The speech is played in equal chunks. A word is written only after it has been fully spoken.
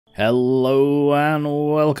Hello and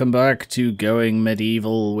welcome back to Going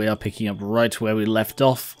Medieval. We are picking up right where we left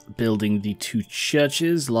off, building the two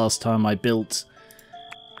churches. Last time I built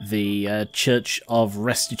the Church of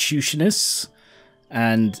Restitutionists,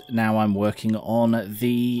 and now I'm working on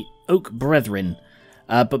the Oak Brethren.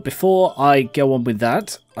 But before I go on with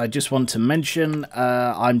that, I just want to mention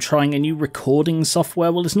I'm trying a new recording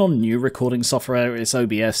software. Well, it's not a new recording software, it's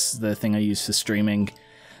OBS, the thing I use for streaming.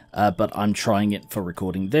 But I'm trying it for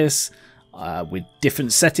recording this with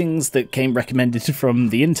different settings that came recommended from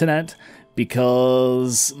the internet,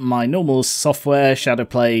 because my normal software,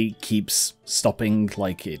 Shadowplay, keeps stopping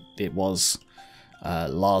like it was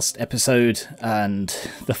last episode, and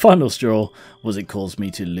the final straw was it caused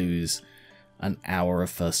me to lose an hour of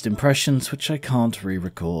first impressions, which I can't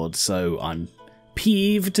re-record, so I'm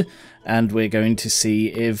peeved, and we're going to see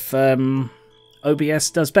if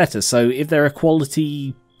OBS does better. So if there are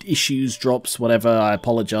quality issues, drops, whatever, I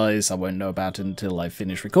apologise. I won't know about it until I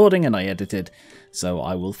finish recording and I edit it, so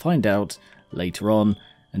I will find out later on,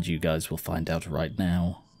 and you guys will find out right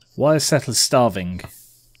now. Why are settlers starving?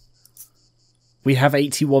 We have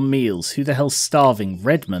 81 meals. Who the hell's starving?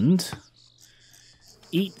 Redmond?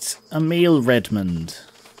 Eat a meal, Redmond.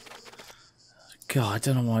 God, I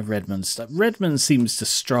don't know why Redmond seems to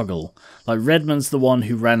struggle. Like, Redmond's the one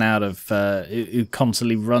who ran out of, who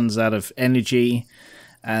constantly runs out of energy,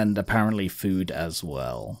 and apparently food as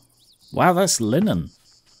well. Wow, that's linen.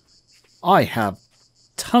 I have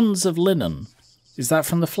tons of linen. Is that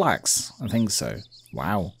from the flax? I think so.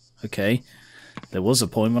 Wow, okay. There was a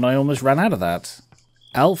point when I almost ran out of that.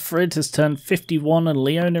 Alfred has turned 51 and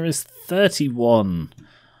Leona is 31.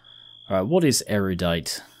 Alright, what is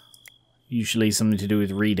erudite? Usually something to do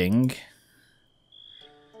with reading.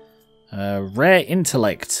 Rare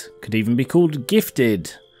intellect. Could even be called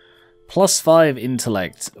gifted. +5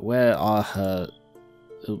 intellect. Where are her...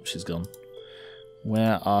 Oh, she's gone.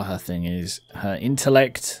 Where are her thingies? Her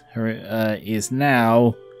intellect is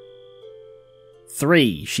now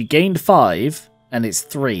 3. She gained 5, and it's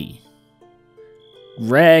 3.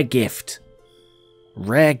 Rare gift.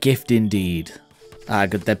 Rare gift indeed. Ah,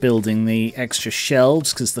 good, they're building the extra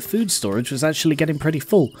shelves, because the food storage was actually getting pretty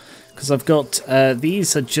full. Because I've got...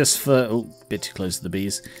 these are just for... Oh, a bit too close to the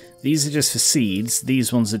bees. These are just for seeds,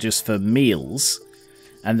 these ones are just for meals,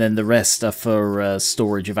 and then the rest are for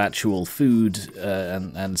storage of actual food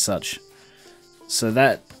and such. So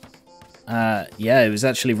that, yeah, it was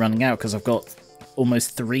actually running out because I've got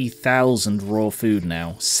almost 3,000 raw food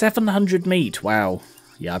now. 700 meat, wow.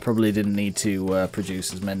 Yeah, I probably didn't need to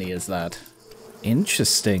produce as many as that.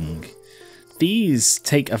 Interesting. These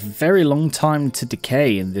take a very long time to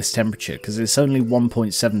decay in this temperature because it's only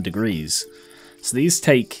 1.7 degrees. So these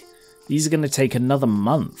are going to take another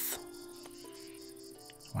month.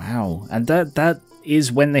 Wow. And that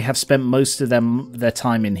is when they have spent most of their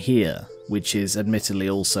time in here, which is admittedly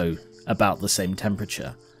also about the same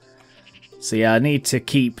temperature. So yeah, I need to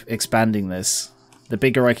keep expanding this. The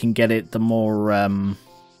bigger I can get it, the more...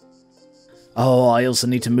 Oh, I also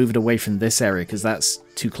need to move it away from this area, because that's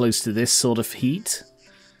too close to this sort of heat.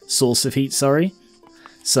 Source of heat, sorry.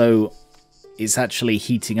 So it's actually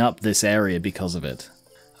heating up this area because of it.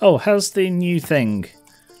 Oh, how's the new thing?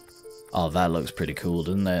 Oh, that looks pretty cool,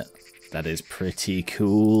 doesn't it? That is pretty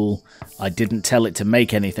cool. I didn't tell it to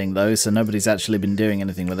make anything, though, so nobody's actually been doing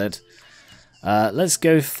anything with it. Let's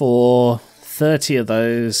go for 30 of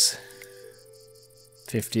those,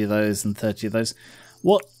 50 of those, and 30 of those.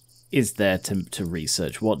 What is there to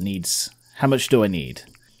research? What needs... How much do I need?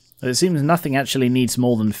 It seems nothing actually needs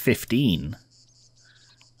more than 15.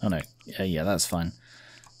 Oh, no. Yeah, that's fine.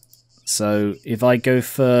 So if I go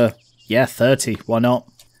for, yeah, 30, why not?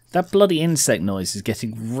 That bloody insect noise is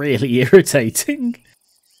getting really irritating.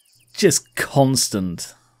 Just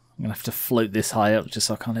constant. I'm going to have to float this high up just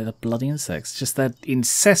so I can't hear the bloody insects. Just that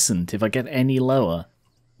incessant if I get any lower.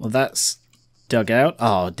 Well, that's dug out.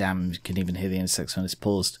 Oh, damn, you can even hear the insects when it's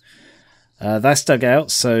paused. That's dug out,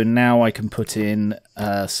 so now I can put in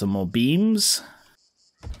some more beams.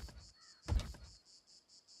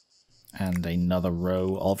 And another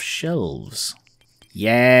row of shelves.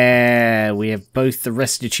 Yeah, we have both the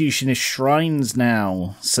Restitutionist shrines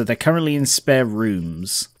now. So they're currently in spare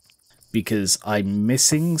rooms. Because I'm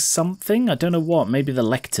missing something? I don't know what. Maybe the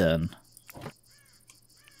lectern.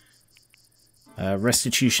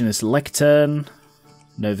 Restitutionist lectern.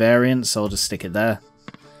 No variant, so I'll just stick it there.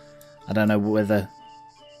 I don't know whether...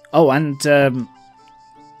 Oh, and... Oh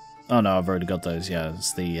no, I've already got those. Yeah,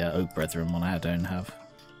 it's the Oak Brethren one I don't have.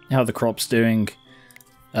 How are the crops doing?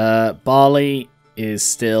 Barley is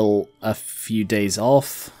still a few days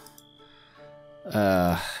off.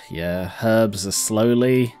 Yeah, herbs are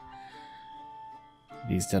slowly.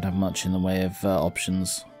 These don't have much in the way of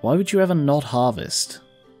options. Why would you ever not harvest?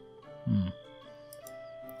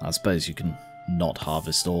 I suppose you can not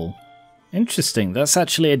harvest all. Interesting, that's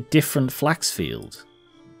actually a different flax field.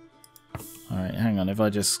 Alright, hang on, if I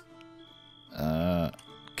just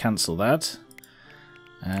cancel that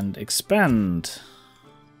and expand.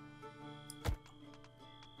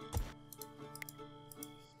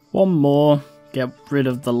 One more, get rid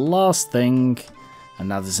of the last thing, and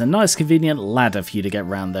now there's a nice convenient ladder for you to get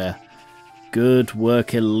round there. Good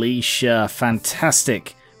work, Alicia,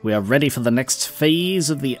 fantastic. We are ready for the next phase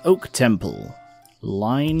of the Oak Temple.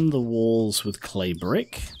 Line the walls with clay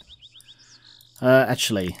brick.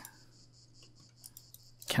 Actually,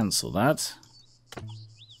 cancel that.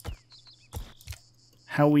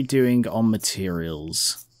 How are we doing on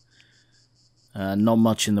materials? Not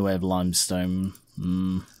much in the way of limestone.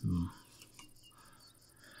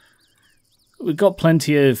 We've got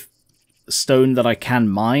plenty of stone that I can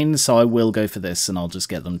mine, so I will go for this, and I'll just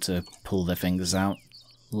get them to pull their fingers out.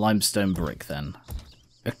 Limestone brick, then.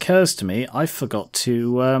 Occurs to me, I forgot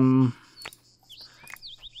to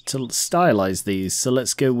stylize these, so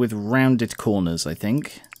let's go with rounded corners, I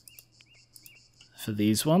think, for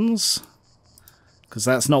these ones. Because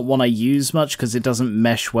that's not one I use much, because it doesn't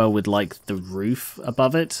mesh well with, like, the roof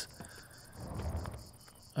above it.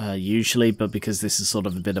 Usually, but because this is sort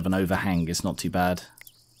of a bit of an overhang, it's not too bad.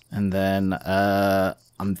 And then,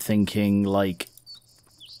 I'm thinking, like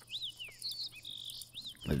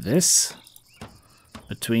this,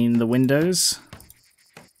 between the windows.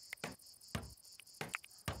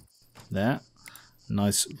 There.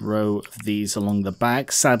 Nice row of these along the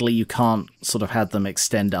back. Sadly, you can't sort of have them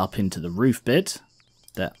extend up into the roof bit.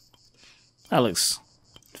 There. That looks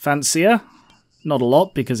fancier. Not a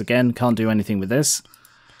lot, because again, can't do anything with this.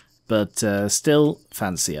 But still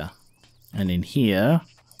fancier. And in here,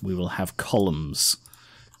 we will have columns,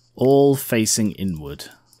 all facing inward.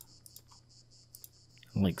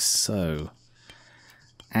 Like so.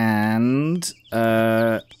 And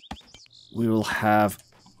we will have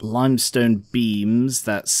limestone beams.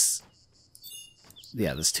 That's...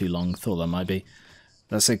 yeah, that's too long. Thought that might be.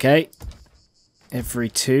 That's okay. Every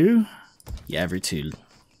two? Yeah, every two.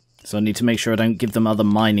 So I need to make sure I don't give them other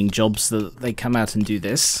mining jobs so that they come out and do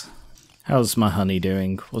this. How's my honey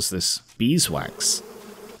doing? What's this? Beeswax.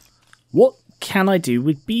 What can I do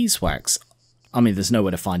with beeswax? I mean, there's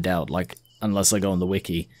nowhere to find out, like, unless I go on the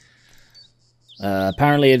wiki.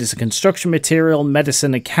 Apparently it is a construction material,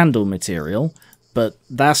 medicine, and candle material, but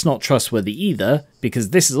that's not trustworthy either,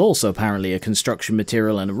 because this is also apparently a construction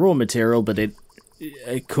material and a raw material, but it,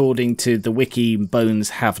 according to the wiki,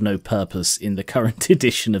 bones have no purpose in the current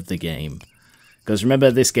edition of the game. Because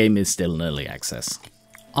remember, this game is still in early access.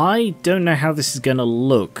 I don't know how this is going to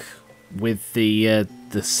look with the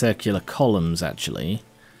circular columns, actually,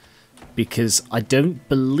 because I don't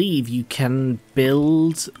believe you can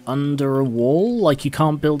build under a wall. Like, you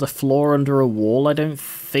can't build a floor under a wall, I don't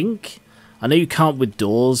think. I know you can't with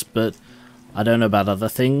doors, but I don't know about other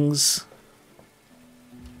things.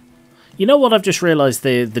 You know what I've just realised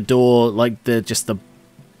the door, like just the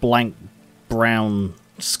blank brown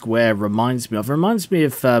square reminds me of? It reminds me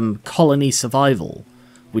of Colony Survival,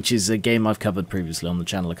 which is a game I've covered previously on the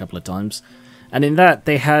channel a couple of times. And in that,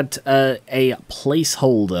 they had a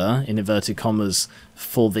placeholder, in inverted commas,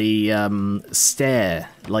 for the stair,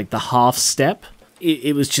 like the half step.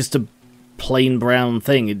 It was just a plain brown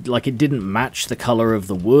thing. It didn't match the colour of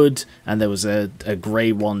the wood, and there was a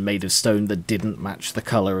grey one made of stone that didn't match the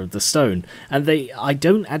colour of the stone. And I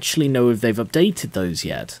don't actually know if they've updated those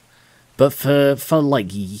yet. But for like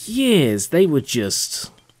years, they were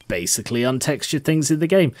just basically untextured things in the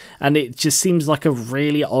game, and it just seems like a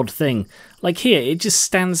really odd thing. Like here, it just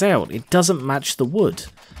stands out. It doesn't match the wood.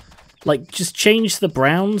 Like, just change the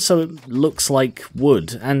brown so it looks like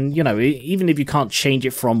wood, and, you know, even if you can't change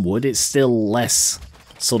it from wood, it's still less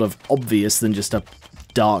sort of obvious than just a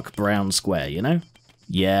dark brown square, you know?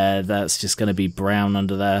 Yeah, that's just going to be brown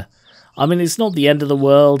under there. I mean, it's not the end of the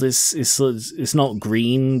world. It's not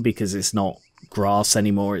green because it's not grass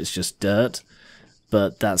anymore, it's just dirt.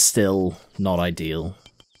 But that's still not ideal.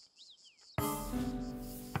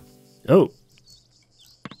 Oh.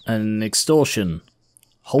 An extortion.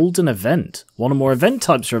 Hold an event. One or more event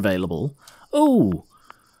types are available. Oh.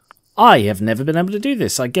 I have never been able to do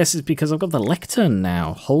this. I guess it's because I've got the lectern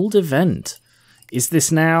now. Hold event. Is this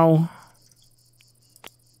now...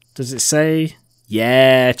 Does it say...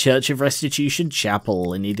 Yeah, Church of Restitution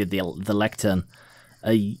Chapel. I needed the lectern.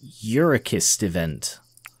 A Eurykist event.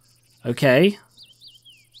 Okay.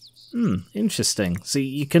 Interesting. So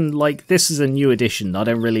you can, like, this is a new edition. I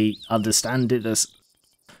don't really understand it as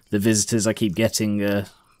the visitors I keep getting,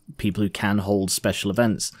 people who can hold special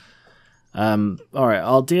events. Alright,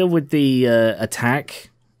 I'll deal with the attack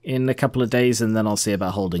in a couple of days, and then I'll see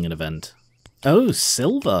about holding an event. Oh,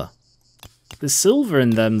 silver. There's silver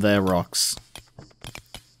in them there rocks.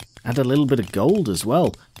 And a little bit of gold as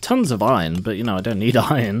well. Tons of iron, but you know, I don't need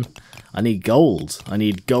iron. I need gold. I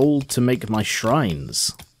need gold to make my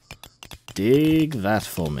shrines. Dig that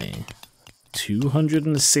for me.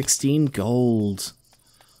 216 gold.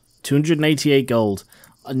 288 gold.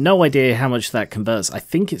 No idea how much that converts. I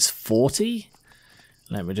think it's 40?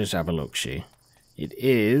 Let me just have a look-see. It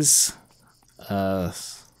is... in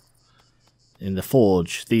the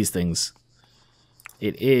forge, these things.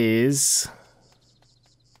 It is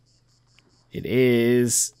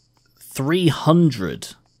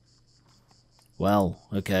 300. Well,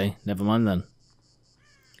 okay, never mind then.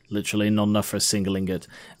 Literally not enough for a single ingot.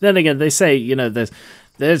 Then again, they say, you know,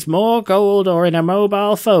 there's more gold ore in a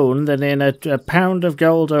mobile phone than in a pound of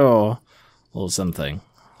gold ore. Or something.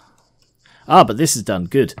 Ah, but this is done.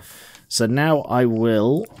 Good. So now I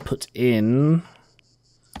will put in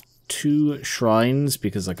 2 shrines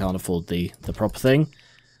because I can't afford the proper thing.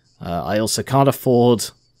 I also can't afford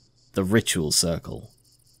the ritual circle.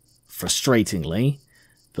 Frustratingly.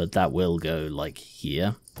 But that will go, like,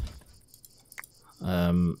 here.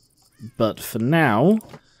 But for now,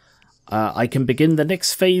 I can begin the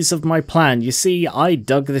next phase of my plan. You see, I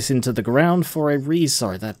dug this into the ground for a reason.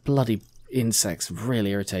 Sorry, that bloody insect's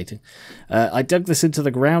really irritating. I dug this into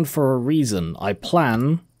the ground for a reason. I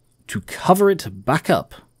plan to cover it back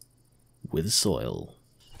up with soil.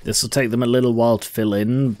 This will take them a little while to fill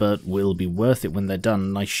in, but will be worth it when they're done.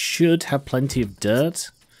 And I should have plenty of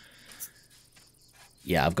dirt.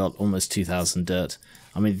 Yeah, I've got almost 2,000 dirt.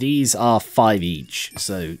 I mean, these are 5 each,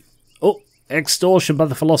 so... Oh, extortion by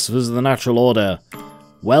the philosophers of the natural order.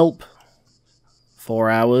 Welp. 4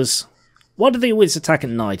 hours. Why do they always attack at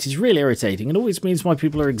night? It's really irritating. It always means my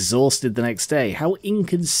people are exhausted the next day. How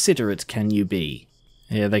inconsiderate can you be?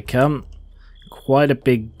 Here they come. Quite a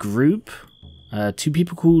big group. 2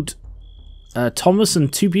 people called Thomas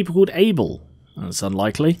and 2 people called Abel. That's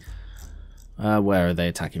unlikely. Where are they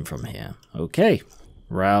attacking from here? Okay.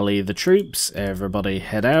 Rally the troops, everybody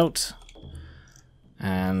head out,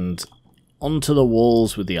 and onto the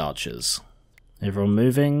walls with the archers. Everyone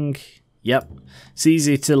moving? Yep. It's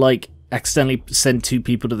easy to, like, accidentally send 2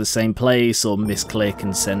 people to the same place, or misclick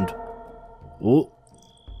and send... Oh!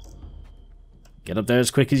 Get up there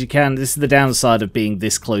as quick as you can. This is the downside of being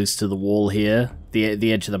this close to the wall here.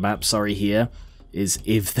 The edge of the map, sorry, here. Is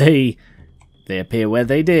if they appear where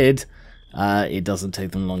they did, it doesn't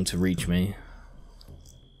take them long to reach me.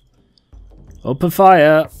 Open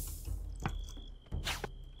fire!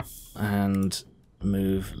 And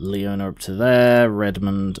move Leona up to there,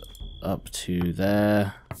 Redmond up to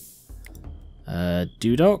there.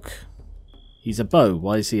 Dudok? He's a bow,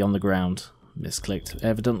 why is he on the ground? Misclicked,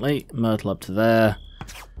 evidently. Myrtle up to there.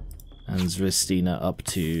 And Zristina up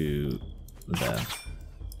to there.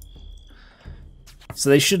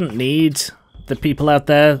 So they shouldn't need the people out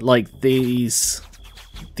there. Like, these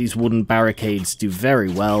wooden barricades do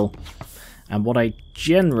very well. And what I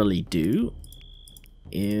generally do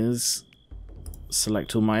is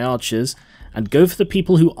select all my archers and go for the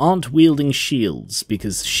people who aren't wielding shields,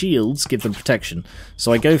 because shields give them protection.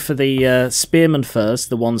 So I go for the spearmen first,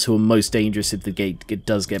 the ones who are most dangerous if the gate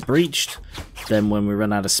does get breached. Then when we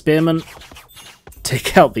run out of spearmen,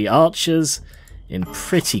 take out the archers in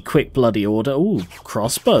pretty quick bloody order. Ooh,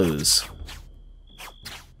 crossbows.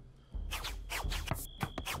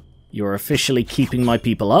 You're officially keeping my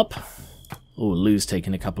people up. Oh, Lou's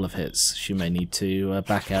taking a couple of hits. She may need to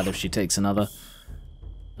back out if she takes another.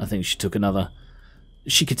 I think she took another.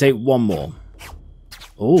 She could take 1 more.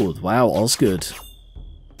 Oh, wow, Osgood.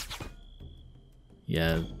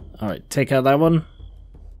 Yeah, alright, take out that one.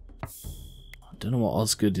 I don't know what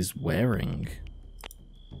Osgood is wearing.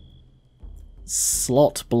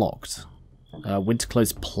 Slot blocked. Winter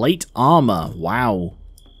clothes, plate armor. Wow.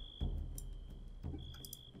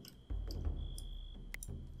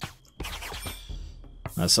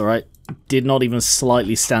 That's alright. Did not even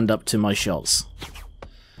slightly stand up to my shots.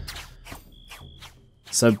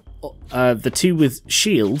 So, the 2 with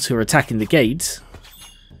shields who are attacking the gate,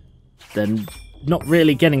 then not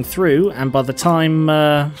really getting through, and by the time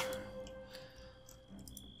I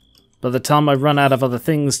run out of other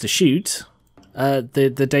things to shoot,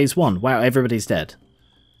 the day's won. Wow, everybody's dead.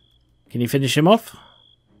 Can you finish him off?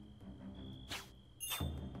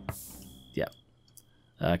 Yeah.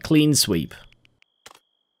 Clean sweep.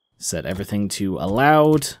 Set everything to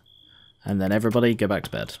allowed, and then everybody go back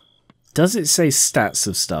to bed. Does it say stats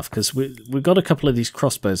of stuff? Because we've got a couple of these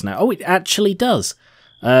crossbows now. Oh, it actually does.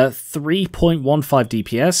 3.15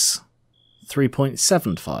 DPS,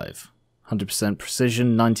 3.75. 100%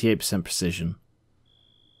 precision, 98% precision.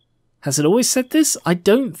 Has it always said this? I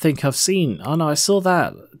don't think I've seen... Oh no, I saw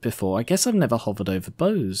that before. I guess I've never hovered over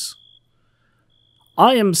bows.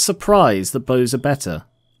 I am surprised that bows are better.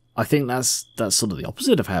 I think that's sort of the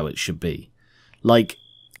opposite of how it should be. Like,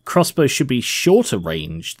 crossbow should be shorter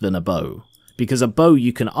range than a bow, because a bow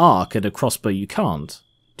you can arc and a crossbow you can't.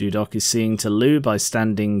 Dudok is seeing to Lou by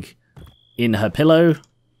standing in her pillow.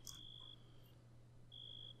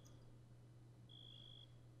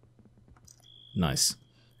 Nice.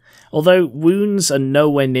 Although wounds are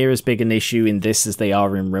nowhere near as big an issue in this as they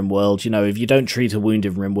are in Rimworld. You know, if you don't treat a wound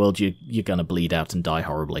in Rimworld, you're going to bleed out and die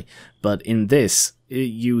horribly. But in this,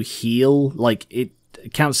 you heal, like, it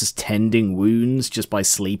counts as tending wounds just by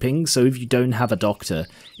sleeping. So if you don't have a doctor,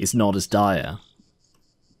 it's not as dire.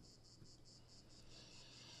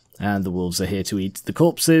 And the wolves are here to eat the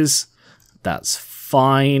corpses. That's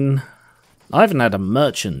fine. I haven't had a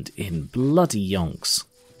merchant in bloody yonks.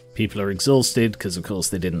 People are exhausted because, of course,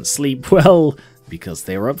 they didn't sleep well because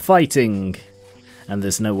they were up fighting. And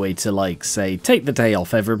there's no way to, like, say, take the day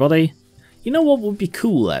off, everybody. You know what would be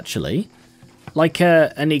cool, actually? Like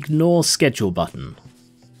an ignore schedule button.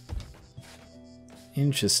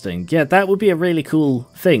 Interesting. Yeah, that would be a really cool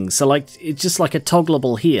thing. So, like, it's just like a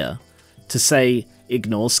toggleable here to say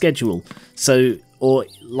ignore schedule. So, or,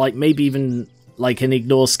 like, maybe even, like, an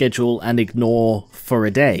ignore schedule and ignore for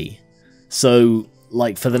a day. So...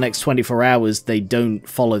 like, for the next 24 hours, they don't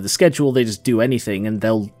follow the schedule, they just do anything, and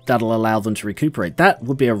that'll allow them to recuperate. That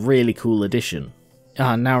would be a really cool addition.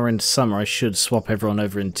 Now we're into summer, I should swap everyone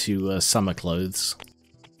over into summer clothes.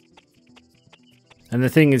 And the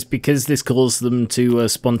thing is, because this calls them to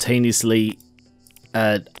spontaneously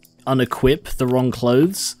unequip the wrong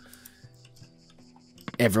clothes,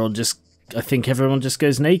 I think everyone just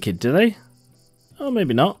goes naked, do they? Oh,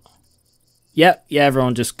 maybe not. Yeah,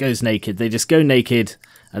 everyone just goes naked. They just go naked,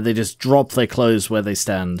 and they just drop their clothes where they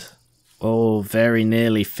stand. Oh, very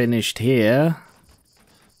nearly finished here.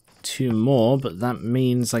 2 more, but that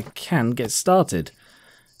means I can get started.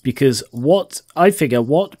 Because I figure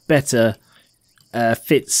what better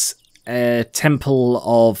fits a temple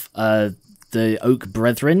of the Oak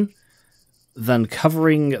Brethren than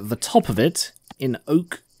covering the top of it in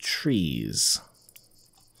oak trees.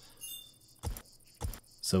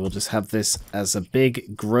 So we'll just have this as a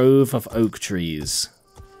big grove of oak trees.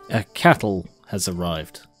 A cattle has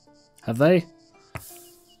arrived. Have they?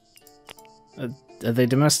 Are they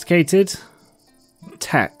domesticated?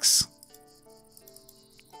 Tax.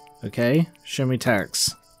 Okay, show me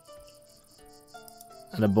tax.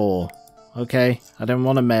 And a boar. Okay, I don't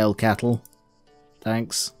want a male cattle.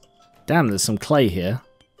 Thanks. Damn, there's some clay here.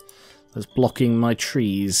 That's blocking my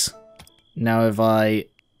trees. Now if I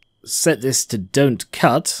set this to don't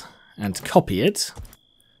cut and copy it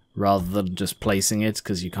rather than just placing it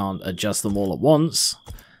because you can't adjust them all at once,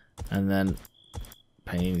 and then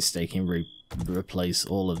painstakingly replace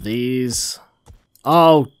all of these.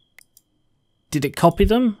 Oh, did it copy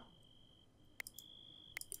them?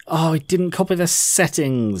 Oh, it didn't copy the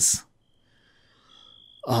settings.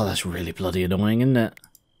 Oh, that's really bloody annoying, isn't it?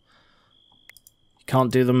 You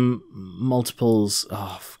can't do them multiples.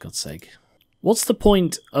 Oh, for God's sake. What's the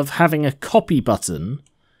point of having a copy button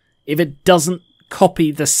if it doesn't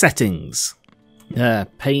copy the settings?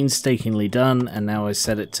 Painstakingly done, and now I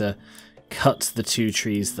set it to cut the 2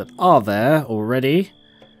 trees that are there already.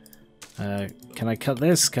 Can I cut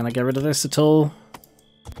this? Can I get rid of this at all?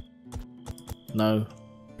 No.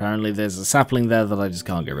 Apparently there's a sapling there that I just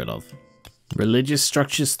can't get rid of. Religious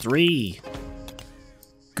structures 3.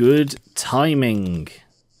 Good timing.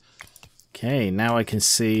 Okay, now I can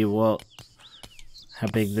see how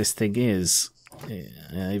big this thing is.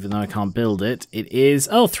 Even though I can't build it. It is...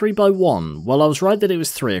 oh, 3 by 1. Well, I was right that it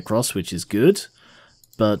was 3 across, which is good.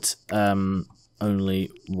 But only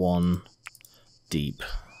 1 deep.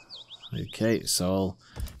 Okay, so I'll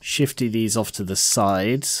shifty these off to the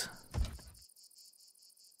sides.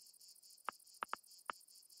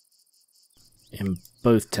 In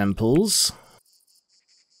both temples.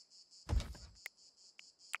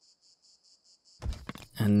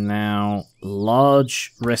 And now,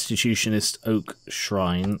 large restitutionist oak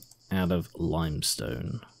shrine out of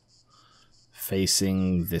limestone.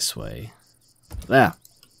 Facing this way. There.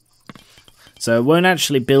 So it won't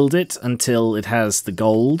actually build it until it has the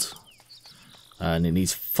gold. And it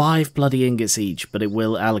needs 5 bloody ingots each, but it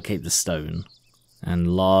will allocate the stone.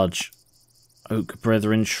 And large Oak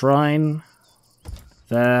Brethren shrine.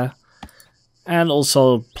 There. And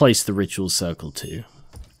also place the ritual circle too.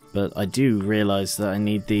 But I do realise that I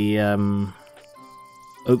need the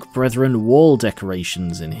Oak Brethren wall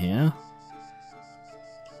decorations in here.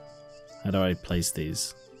 How do I place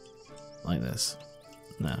these? Like this?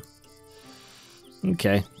 No.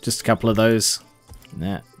 Okay, just a couple of those.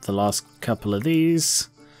 Yeah, the last couple of these.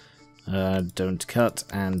 Don't cut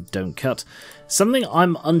and don't cut. Something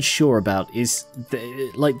I'm unsure about is,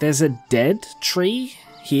 like, there's a dead tree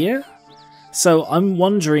here. So I'm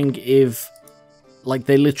wondering if, like,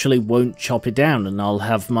 they literally won't chop it down and I'll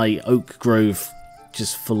have my oak grove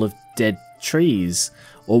just full of dead trees.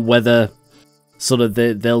 Or whether sort of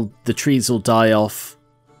the trees will die off,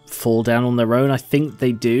 fall down on their own. I think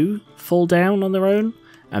they do fall down on their own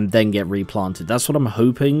and then get replanted. That's what I'm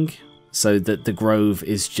hoping, so that the grove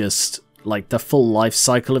is just like the full life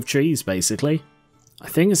cycle of trees, basically. I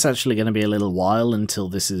think it's actually going to be a little while until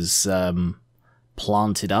this is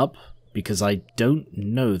planted up, because I don't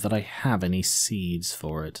know that I have any seeds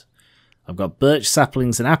for it. I've got birch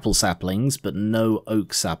saplings and apple saplings, but no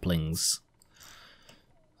oak saplings.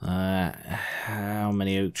 How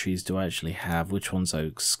many oak trees do I actually have? Which one's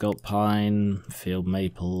oak? Scott pine, field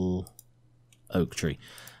maple, oak tree.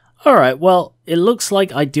 Alright, well, it looks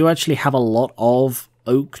like I do actually have a lot of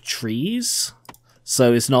oak trees.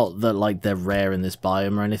 So it's not that, like, they're rare in this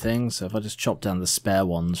biome or anything. So if I just chop down the spare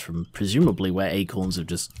ones from presumably where acorns have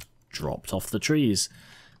just dropped off the trees,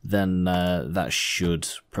 then that should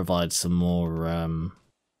provide some more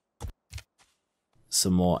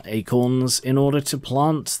acorns in order to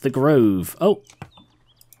plant the grove. Oh,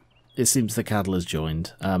 it seems the cattle has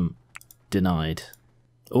joined. Denied.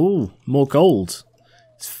 Oh, more gold.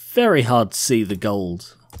 It's very hard to see the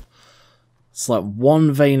gold. It's like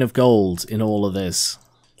one vein of gold in all of this.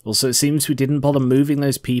 Also, it seems we didn't bother moving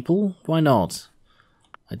those people. Why not?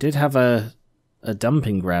 I did have a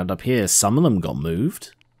dumping ground up here. Some of them got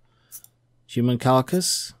moved. Human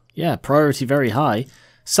carcass? Yeah, priority very high.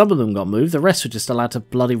 Some of them got moved. The rest were just allowed to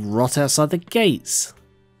bloody rot outside the gates.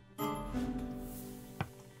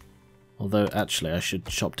 Although, actually, I should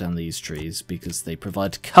chop down these trees because they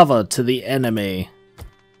provide cover to the enemy.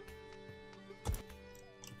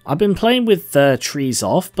 I've been playing with trees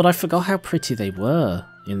off, but I forgot how pretty they were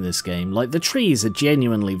in this game. Like, the trees are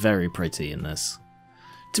genuinely very pretty in this.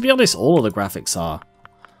 To be honest, all of the graphics are.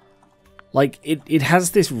 Like, it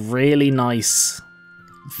has this really nice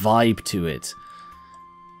vibe to it.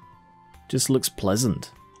 Just looks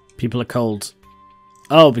pleasant. People are cold.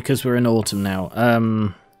 Oh, because we're in autumn now.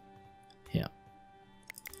 Yeah.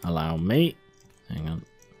 Allow me. Hang on.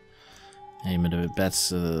 Aim it a bit better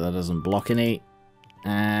so that doesn't block any.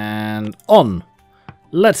 And on.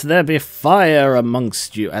 Let there be fire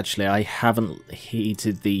amongst you. Actually, I haven't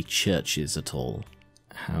heated the churches at all.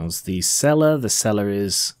 How's the cellar? The cellar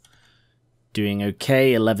is doing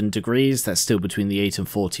okay. 11 degrees. That's still between the 8 and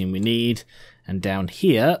 14 we need. And down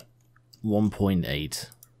here, 1.8.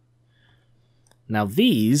 Now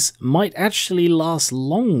these might actually last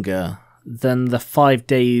longer than the 5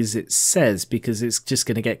 days it says, because it's just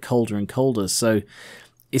going to get colder and colder. So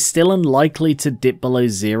it's still unlikely to dip below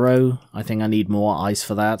 0. I think I need more ice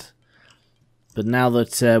for that. But now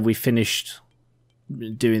that we finished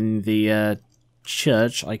doing the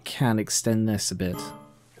church, I can extend this a bit.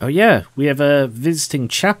 Oh yeah, we have a visiting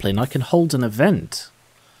chaplain. I can hold an event.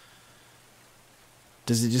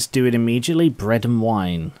 Does it just do it immediately? Bread and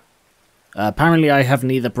wine. Apparently I have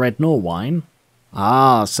neither bread nor wine.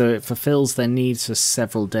 Ah, so it fulfills their needs for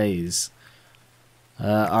several days.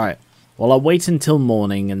 Alright. Well, I'll wait until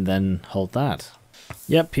morning and then hold that.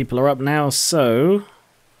 Yep, people are up now, so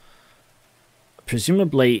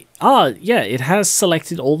presumably... Ah, yeah, it has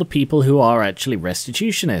selected all the people who are actually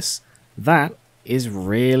restitutionists. That is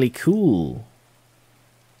really cool.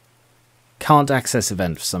 Can't access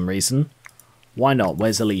event for some reason. Why not?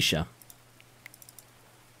 Where's Alicia?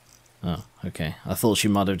 Oh, okay. I thought she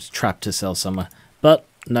might have trapped herself somewhere. But,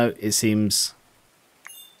 no, it seems...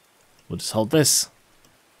 We'll just hold this.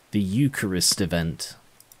 The Eucharist event.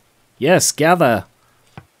 Yes, gather!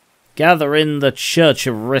 Gather in the Church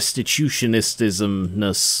of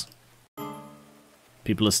Restitutionistismness.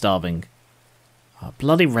 People are starving. Oh,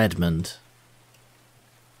 bloody Redmond.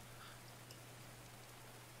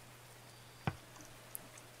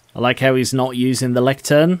 I like how he's not using the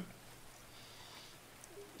lectern.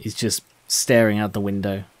 He's just staring out the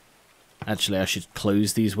window. Actually, I should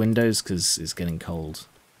close these windows because it's getting cold.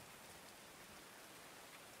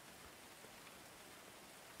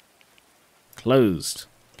 Closed.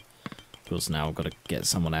 Of course, now I've got to get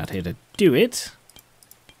someone out here to do it.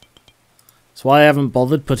 That's why I haven't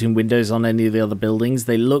bothered putting windows on any of the other buildings.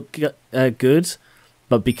 They look good,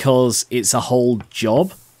 but because it's a whole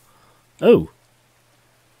job. Oh.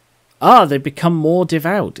 Ah, they become more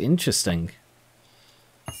devout. Interesting.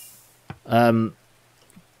 Ooh.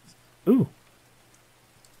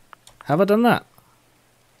 Have I done that?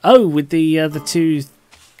 Oh, with the two...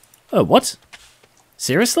 Oh, what?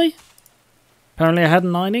 Seriously? Apparently I had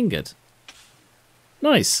an iron ingot.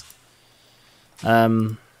 Nice.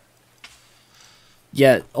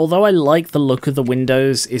 Yeah, although I like the look of the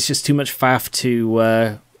windows, it's just too much faff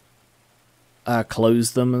to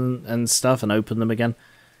close them and stuff and open them again.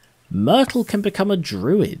 Myrtle can become a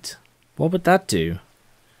druid. What would that do?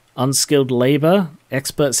 Unskilled labour.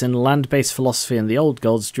 Experts in land-based philosophy and the old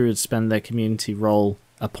gods, druids spend their community role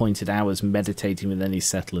appointed hours meditating with any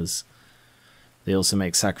settlers. They also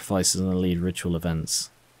make sacrifices and lead ritual events.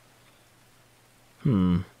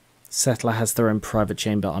 Settler has their own private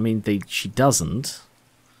chamber. I mean, she doesn't.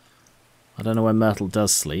 I don't know where Myrtle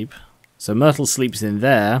does sleep. So Myrtle sleeps in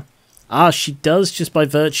there. Ah, she does just by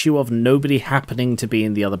virtue of nobody happening to be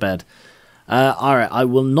in the other bed. Alright, I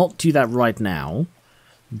will not do that right now.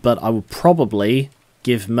 But I will probably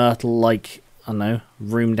give Myrtle, like, I don't know,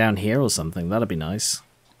 room down here or something. That'd be nice.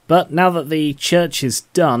 But now that the church is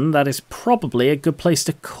done, that is probably a good place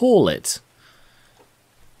to call it.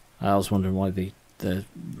 I was wondering why the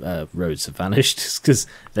roads have vanished, because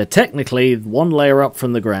they're technically one layer up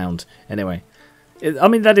from the ground. Anyway, I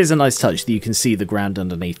mean, that is a nice touch that you can see the ground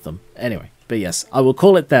underneath them. Anyway, but yes, I will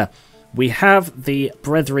call it there. We have the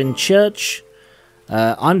Brethren Church.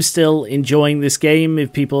 I'm still enjoying this game,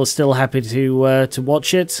 if people are still happy to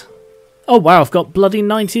watch it. Oh wow, I've got bloody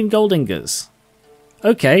 19 gold ingots.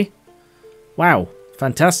 Okay. Wow,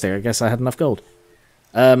 fantastic. I guess I had enough gold.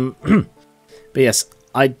 But yes,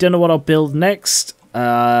 I don't know what I'll build next.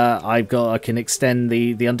 I can extend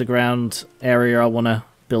the underground area. I want to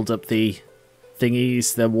build up the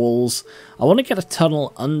thingies, the walls. I want to get a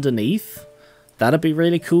tunnel underneath. That'd be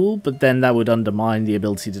really cool, but then that would undermine the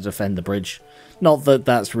ability to defend the bridge. Not that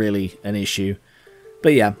that's really an issue.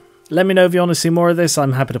 But yeah, let me know if you want to see more of this.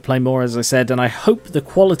 I'm happy to play more, as I said, and I hope the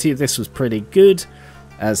quality of this was pretty good,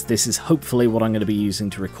 as this is hopefully what I'm going to be using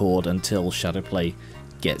to record until Shadowplay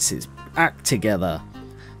gets its act together.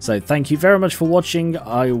 So thank you very much for watching.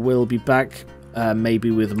 I will be back maybe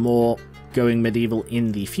with more Going Medieval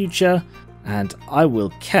in the future, and I will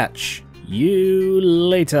catch you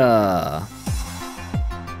later.